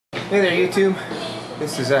Hey there YouTube,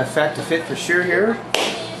 this is Fact to Fit for sure here.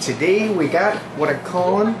 Today we got what I'm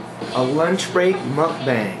calling a lunch break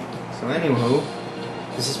mukbang. So anywho,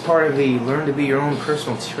 this is part of the Learn to Be Your Own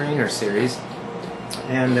Personal Trainer series.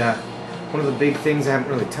 And one of the big things I haven't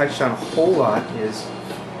really touched on a whole lot is,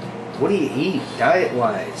 what do you eat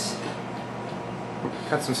diet-wise?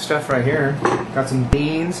 Got some stuff right here. Got some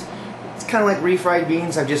beans. It's kind of like refried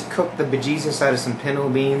beans. I've just cooked the bejesus out of some pinto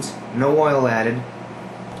beans. No oil added.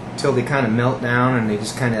 Until they kind of melt down and they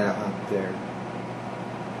just kind of their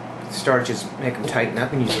starches make them tighten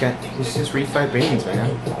up, and it's just refried beans,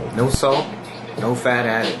 man. No salt, no fat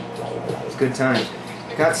added. It's good times.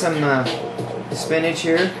 Got some spinach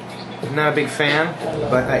here. I'm not a big fan,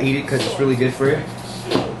 but I eat it because it's really good for you.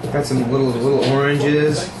 Got some little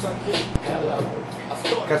oranges.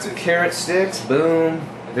 Got some carrot sticks. Boom,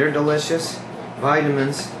 they're delicious.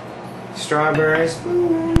 Vitamins. Strawberries.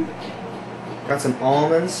 Boom. Got some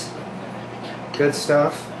almonds, good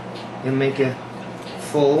stuff. It'll make you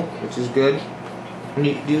full, which is good. And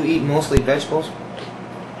you do eat mostly vegetables,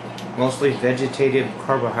 mostly vegetative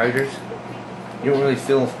carbohydrates. You don't really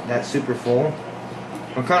feel that super full.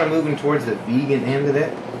 I'm kind of moving towards the vegan end of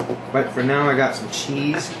it, but for now I got some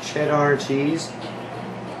cheese, cheddar cheese,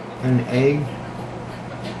 and an egg.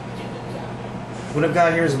 What I've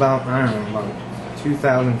got here is about, I don't know, about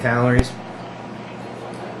 2,000 calories.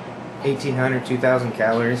 1,800, 2,000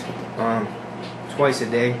 calories twice a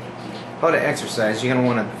day. How to exercise, you're going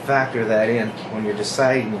to want to factor that in when you're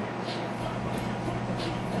deciding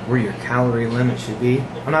where your calorie limit should be.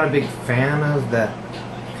 I'm not a big fan of the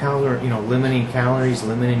limiting calories,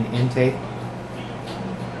 limiting intake.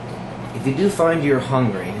 If you do find you're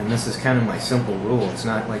hungry, and this is kind of my simple rule, it's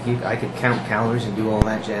not like I could count calories and do all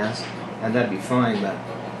that jazz, and that'd be fine, but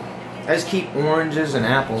I just keep oranges and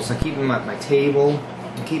apples. I keep them at my table.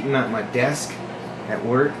 I keep them at my desk at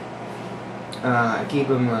work. I keep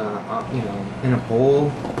them, in a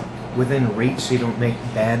bowl within reach so you don't make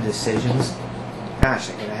bad decisions. Gosh,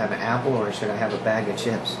 should I have an apple or should I have a bag of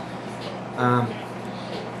chips?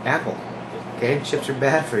 Apple. Okay, chips are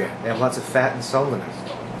bad for you. They have lots of fat and salt in them.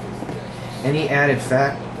 Any added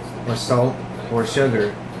fat or salt or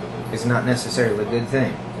sugar is not necessarily a good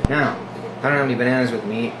thing. Now, I don't have any bananas with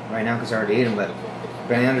me right now because I already ate them, but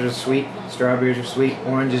bananas are sweet, strawberries are sweet,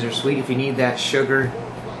 oranges are sweet. If you need that sugar,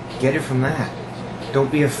 get it from that.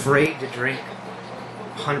 Don't be afraid to drink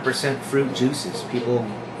 100% fruit juices. People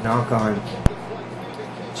knock on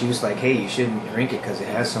juice like, hey, you shouldn't drink it because it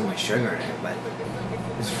has so much sugar in it, but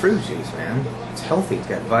it's fruit juice, man. It's healthy. It's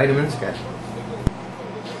got vitamins, it's got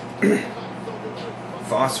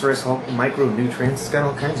phosphorus, micronutrients. It's got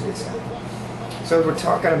all kinds of good stuff. So we're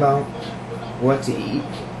talking about what to eat,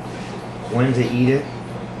 when to eat it.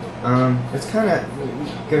 It's kind of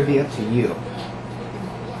going to be up to you.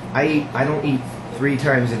 I don't eat 3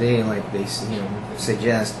 times a day like they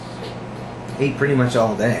suggest. I eat pretty much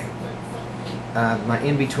all day. My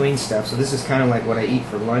in-between stuff, so this is kind of like what I eat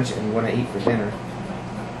for lunch and what I eat for dinner.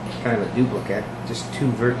 Kind of a duplicate, just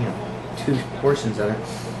two portions of it.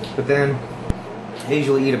 But then I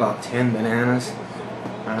usually eat about 10 bananas,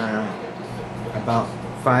 about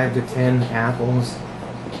 5 to 10 apples,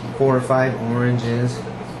 4 or 5 oranges.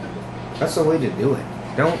 That's the way to do it.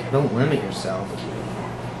 Don't limit yourself.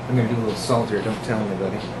 I'm gonna do a little salt here. Don't tell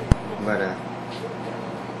anybody. But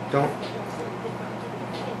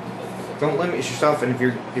don't limit yourself. And if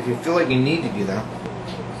you feel like you need to do that,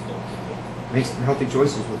 make some healthy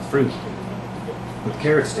choices with fruit, with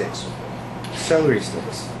carrot sticks, celery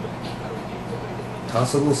sticks.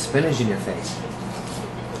 Toss a little spinach in your face.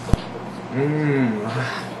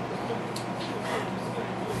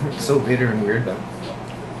 It's so bitter and weird, though.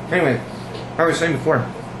 Anyway, like I was saying before,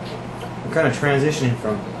 I'm kind of transitioning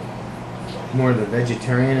from more the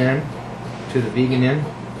vegetarian end to the vegan end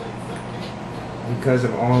because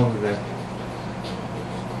of all of the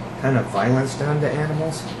kind of violence done to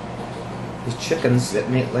animals. These chickens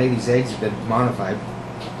that lay these eggs have been modified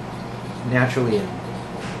naturally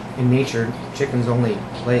in nature. Chickens only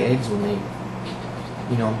lay eggs when they,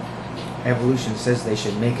 evolution says they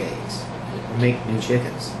should make eggs or make new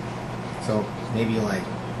chickens. So maybe like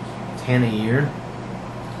 10 a year,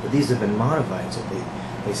 but these have been modified so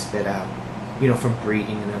they spit out, from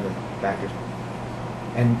breeding and other factors.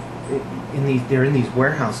 And they're in these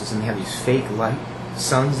warehouses and they have these fake light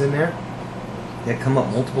suns in there that come up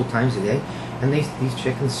multiple times a day, and these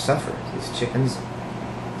chickens suffer. These chickens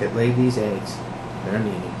that lay these eggs that I'm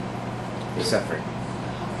eating, they suffer.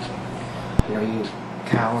 You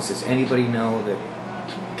cows, does anybody know that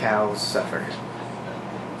cows suffer?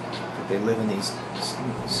 That they live in these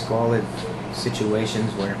squalid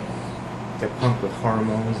situations where They're pumped with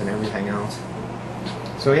hormones and everything else.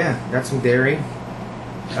 So yeah, got some dairy,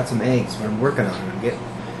 got some eggs, but I'm working on it.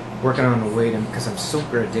 I'm working on a way to, because I'm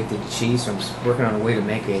super addicted to cheese, so I'm working on a way to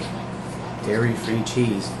make a dairy-free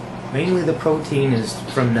cheese. Mainly the protein is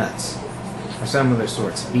from nuts, or some other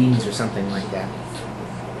sorts, beans or something like that.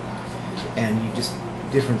 And you just,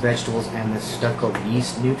 different vegetables and this stuff called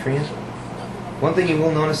yeast nutrient. One thing you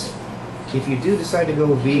will notice, if you do decide to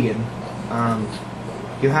go vegan,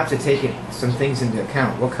 you'll have to take some things into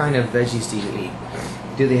account. What kind of veggies do you eat?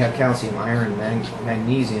 Do they have calcium, iron,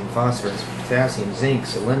 magnesium, phosphorus, potassium, zinc,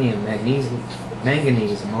 selenium, magnesium,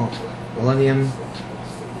 manganese, molybdenum,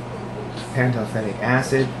 pantothenic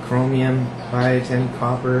acid, chromium, biotin,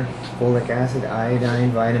 copper, folic acid,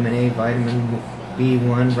 iodine, vitamin A, vitamin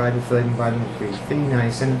B1, riboflavin, vitamin 3,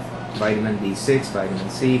 niacin, vitamin B6, vitamin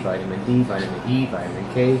C, vitamin D, vitamin E,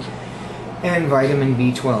 vitamin K, and vitamin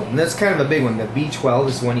B12. And that's kind of a big one. The B12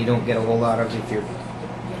 is one you don't get a whole lot of if you're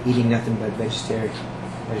eating nothing but vegetative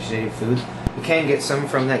food. You can get some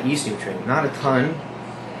from that yeast nutrient, not a ton.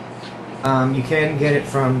 You can get it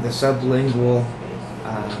from the sublingual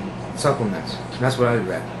supplements. That's what I would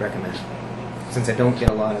recommend. Since I don't get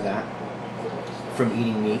a lot of that from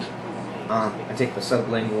eating meat, I take the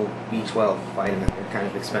sublingual B12 vitamin. They're kind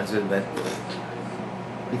of expensive, but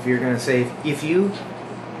if you're going to say, if you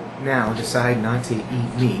now decide not to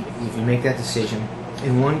eat meat, if you make that decision,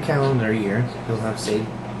 in one calendar year, you'll have saved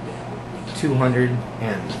 200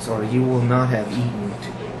 animals, or you will not have eaten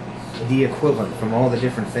the equivalent from all the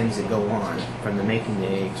different things that go on, from the making the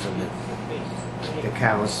eggs, from the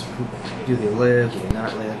cows, do they live, do they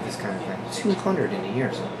not live, this kind of thing. 200 in a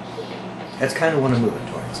year, so that's kind of what I'm moving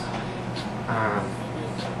towards.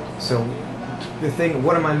 So the thing,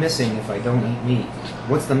 what am I missing if I don't eat meat?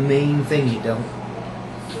 What's the main thing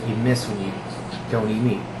you miss when you don't eat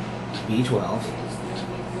meat? B12,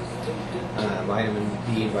 vitamin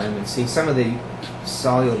B, vitamin C. Some of the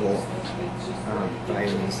soluble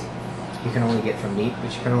vitamins you can only get from meat,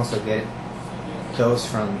 but you can also get those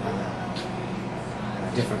from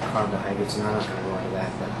different carbohydrates, and I'm not going to go into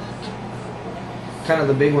that. But kind of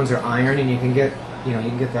the big ones are iron, and you can get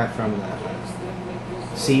that from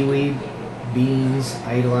seaweed, beans.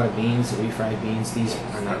 I eat a lot of beans, refried beans. These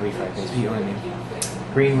are not refried beans, but you know what I mean.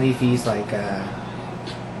 Green leafies like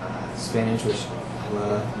spinach, which I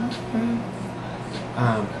love.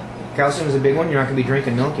 Calcium is a big one. You're not going to be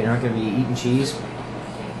drinking milk. You're not going to be eating cheese,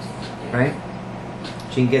 right?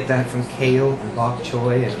 So you can get that from kale and bok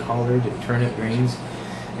choy and collard and turnip greens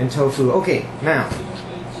and tofu. Okay, now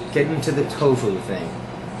getting to the tofu thing.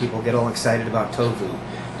 People get all excited about tofu.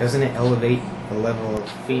 Doesn't it elevate the level of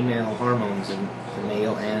female hormones in the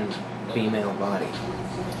male and female body?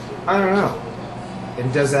 I don't know.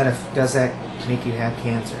 And does that make you have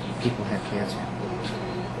cancer? People have cancer.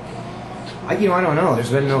 I don't know. There's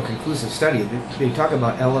been no conclusive study. They talk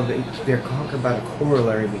about a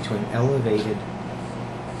corollary between elevated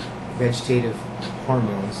vegetative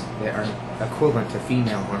hormones that are equivalent to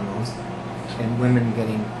female hormones and women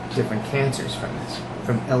getting different cancers from this,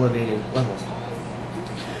 from elevated levels.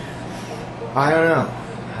 I don't know.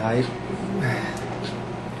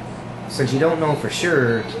 Since you don't know for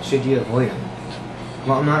sure, should you avoid them?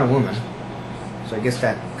 Well, I'm not a woman, so I guess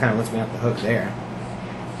that kind of lets me off the hook there.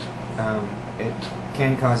 It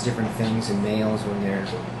can cause different things in males when they're,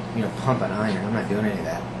 pumping iron. I'm not doing any of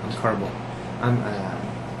that. I'm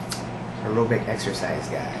aerobic exercise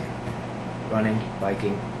guy. Running,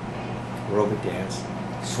 biking, aerobic dance,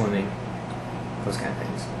 swimming, those kind of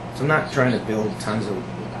things. So I'm not trying to build tons of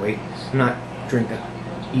weight. I'm not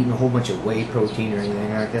eating a whole bunch of whey protein or anything like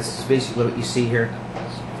that. That's basically what you see here.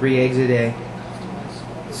 3 eggs a day,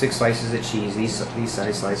 6 slices of cheese. These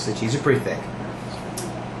size slices of cheese are pretty thick.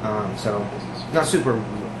 So not super,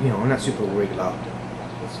 I'm not super worried about,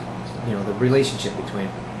 the relationship between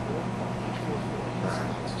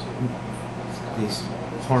these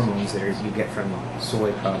hormones that you get from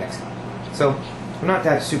soy products. So I'm not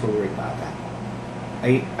that super worried about that.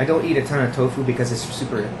 I don't eat a ton of tofu because it's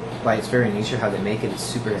super, by its very nature, how they make it, it's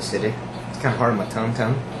super acidic. It's kind of hard on my tongue.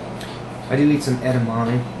 I do eat some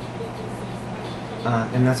edamame,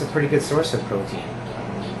 and that's a pretty good source of protein.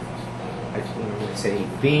 I say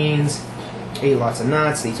eat beans, eat lots of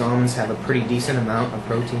nuts. These almonds have a pretty decent amount of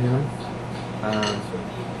protein in them.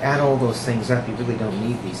 Add all those things up, you really don't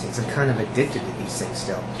need these things. I'm kind of addicted to these things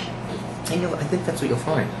still. And I think that's what you'll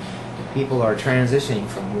find. People are transitioning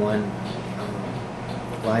from one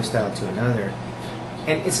lifestyle to another.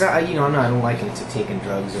 And it's not, I don't liken it to taking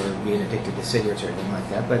drugs or being addicted to cigarettes or anything like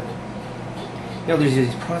that, but there's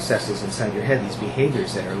these processes inside your head, these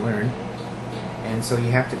behaviors that are learned, And so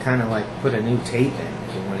you have to kind of like put a new tape in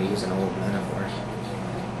if you want to use an old metaphor.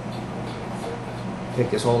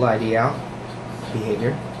 Take this whole idea out,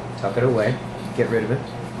 behavior, tuck it away, get rid of it,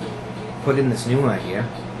 put in this new idea,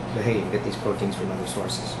 but hey, you get these proteins from other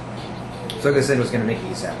sources. So like I said, I was going to make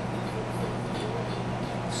these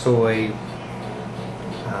soy,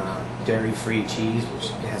 dairy-free cheese, which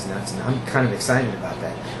has nuts, and I'm kind of excited about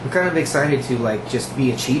that. I'm kind of excited to like just be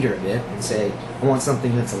a cheater a bit and say, I want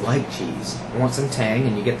something that's like cheese. I want some tang,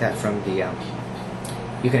 and you get that from the,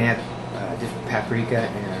 you can add just paprika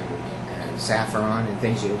and saffron and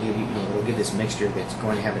things. It'll give you, it'll give this mixture that's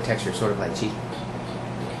going to have a texture sort of like cheese.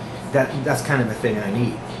 That's kind of a thing I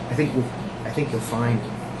need. I think you'll find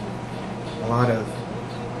a lot of,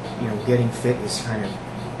 getting fit is kind of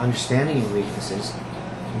understanding your weaknesses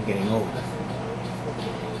and getting over them.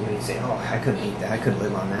 You say, oh, I couldn't eat that, I couldn't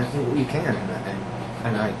live on that. Well, you can,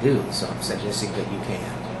 and I do, so I'm suggesting that you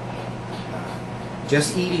can.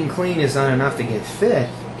 Just eating clean is not enough to get fit.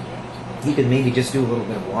 You can maybe just do a little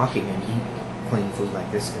bit of walking and eat clean food like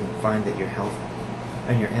this and find that your health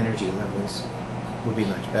and your energy levels would be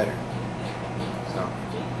much better. So,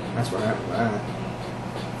 that's where I'm at.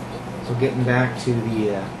 So getting back to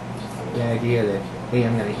the idea that, hey,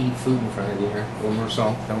 I'm going to eat food in front of you here. A little more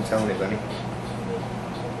salt. Don't tell anybody.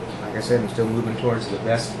 Like I said, I'm still moving towards the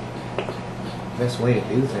best way to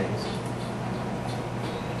do things.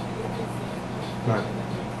 But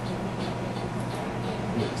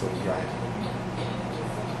it's a little dry.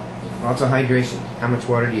 Lots of hydration. How much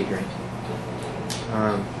water do you drink?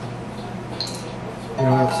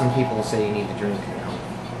 Some people say you need to drink,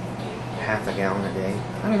 half a gallon a day.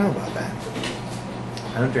 I don't know about that.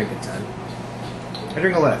 I don't drink a ton. I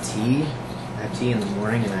drink a lot of tea. I have tea in the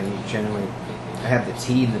morning, and I have the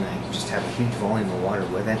tea, and then I just have a huge volume of water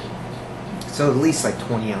with it. So at least like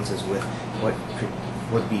 20 ounces with what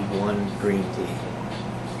would be one green tea.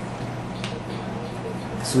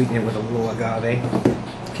 Sweeten it with a little agave.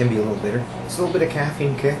 It can be a little bitter. It's a little bit of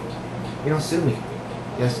caffeine kick. Sue me.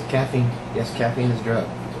 Yes, caffeine is a drug.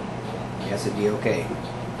 Yes, it'd be okay.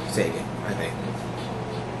 Take it, I think.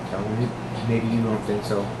 Maybe you don't think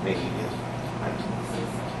so. Maybe you do. I don't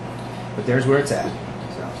know. But there's where it's at.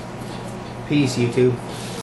 So, peace, YouTube.